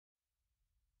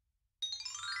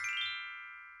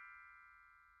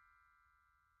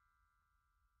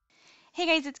Hey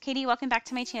guys, it's Katie. Welcome back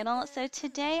to my channel. So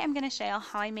today I'm going to show you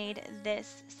how I made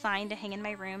this sign to hang in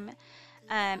my room.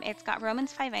 It's got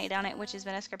Romans 5:8 on it, which has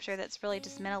been a scripture that's really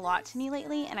just meant a lot to me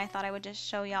lately, and I thought I would just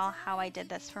show y'all how I did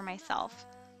this for myself.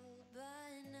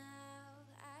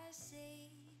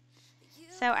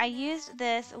 So I used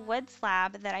this wood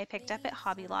slab that I picked up at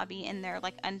Hobby Lobby in their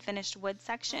like unfinished wood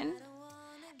section,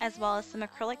 as well as some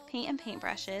acrylic paint and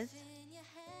paintbrushes.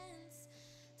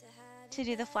 To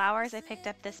do the flowers, I picked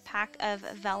up this pack of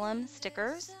vellum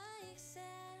stickers,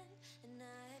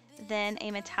 then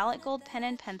a metallic gold pen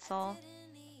and pencil,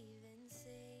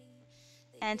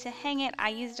 and to hang it I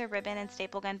used a ribbon and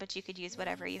staple gun, but you could use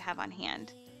whatever you have on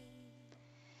hand.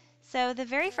 So the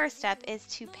very first step is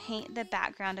to paint the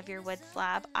background of your wood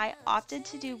slab. I opted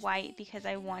to do white because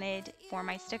I wanted for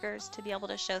my stickers to be able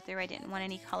to show through. I didn't want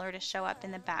any color to show up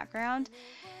in the background,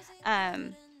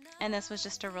 and this was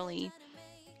just a really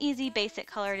easy basic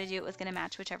color to do. It was going to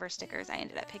match whichever stickers I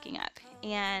ended up picking up.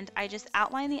 And I just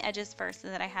outlined the edges first so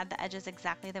that I had the edges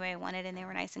exactly the way I wanted and they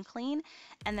were nice and clean.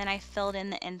 And then I filled in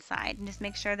the inside and just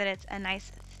make sure that it's a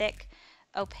nice thick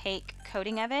opaque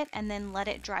coating of it, and then let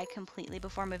it dry completely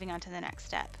before moving on to the next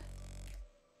step.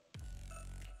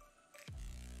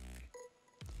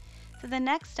 So the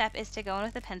next step is to go in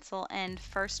with a pencil and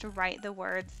first write the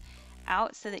words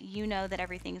out so that you know that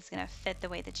everything is going to fit the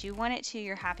way that you want it to.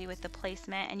 You're happy with the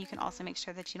placement, and you can also make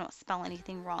sure that you don't spell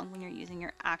anything wrong when you're using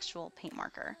your actual paint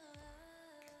marker.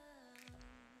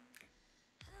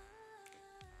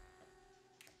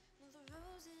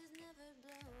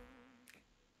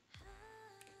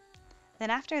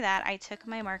 Then after that, I took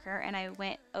my marker and I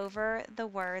went over the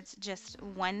words just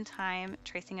one time,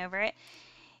 tracing over it.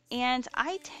 And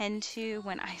I tend to,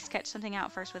 when I sketch something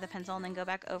out first with a pencil and then go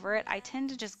back over it, I tend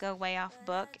to just go way off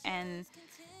book and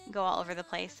go all over the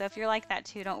place. So if you're like that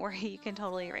too, don't worry, you can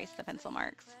totally erase the pencil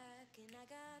marks.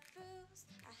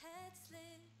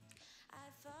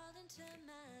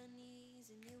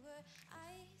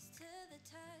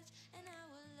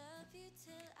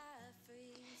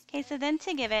 Okay, so then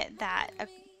to give it that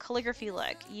calligraphy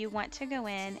look, you want to go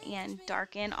in and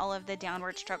darken all of the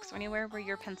downward strokes anywhere where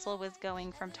your pencil was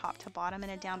going from top to bottom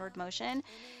in a downward motion.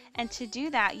 And to do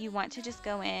that, you want to just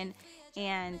go in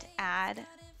and add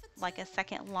like a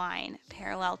second line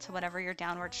parallel to whatever your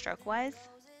downward stroke was.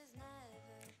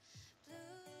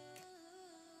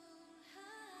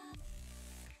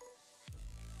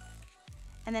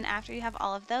 And then after you have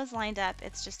all of those lined up,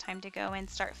 it's just time to go and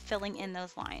start filling in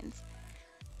those lines.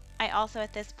 I also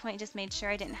at this point just made sure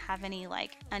I didn't have any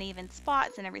like uneven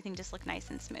spots and everything just looked nice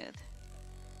and smooth.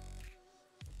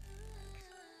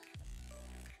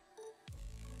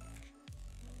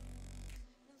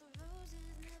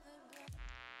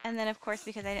 And then of course,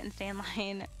 because I didn't stay in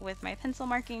line with my pencil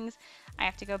markings, I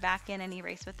have to go back in and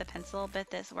erase with the pencil,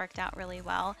 but this worked out really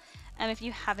well. If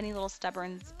you have any little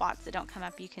stubborn spots that don't come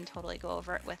up, you can totally go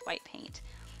over it with white paint.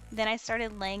 Then I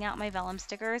started laying out my vellum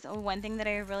stickers. One thing that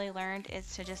I really learned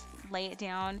is to just lay it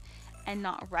down and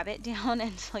not rub it down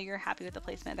until you're happy with the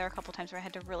placement. There are a couple times where I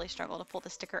had to really struggle to pull the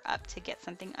sticker up to get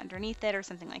something underneath it or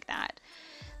something like that.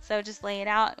 So just lay it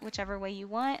out whichever way you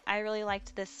want. I really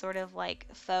liked this sort of like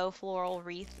faux floral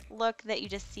wreath look that you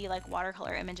just see like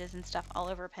watercolor images and stuff all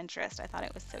over Pinterest. I thought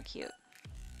it was so cute.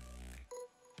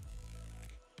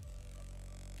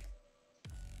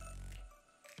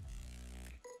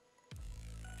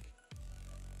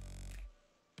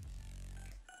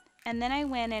 And then I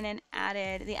went in and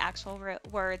added the actual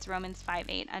words Romans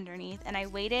 5:8 underneath, and I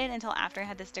waited until after I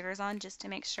had the stickers on just to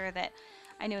make sure that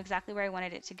I knew exactly where I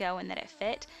wanted it to go and that it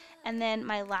fit. And then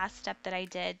my last step that I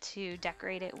did to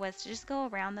decorate it was to just go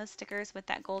around those stickers with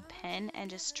that gold pen and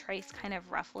just trace kind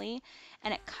of roughly,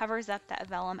 and it covers up that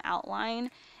vellum outline,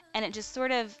 and it just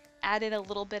sort of added a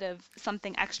little bit of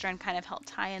something extra and kind of helped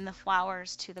tie in the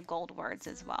flowers to the gold words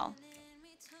as well.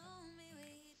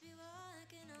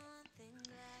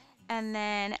 And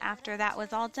then after that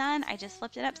was all done, I just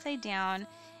flipped it upside down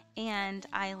and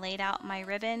I laid out my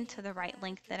ribbon to the right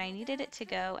length that I needed it to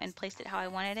go and placed it how I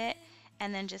wanted it,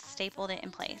 and then just stapled it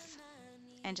in place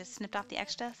and just snipped off the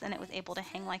extras, and it was able to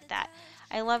hang like that.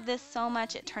 I love this so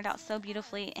much. It turned out so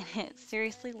beautifully, and it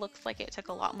seriously looks like it took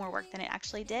a lot more work than it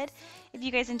actually did. If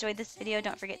you guys enjoyed this video,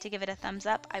 don't forget to give it a thumbs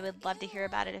up. I would love to hear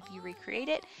about it if you recreate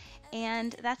it.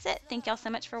 And that's it. Thank y'all so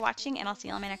much for watching, and I'll see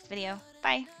you on my next video.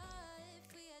 Bye.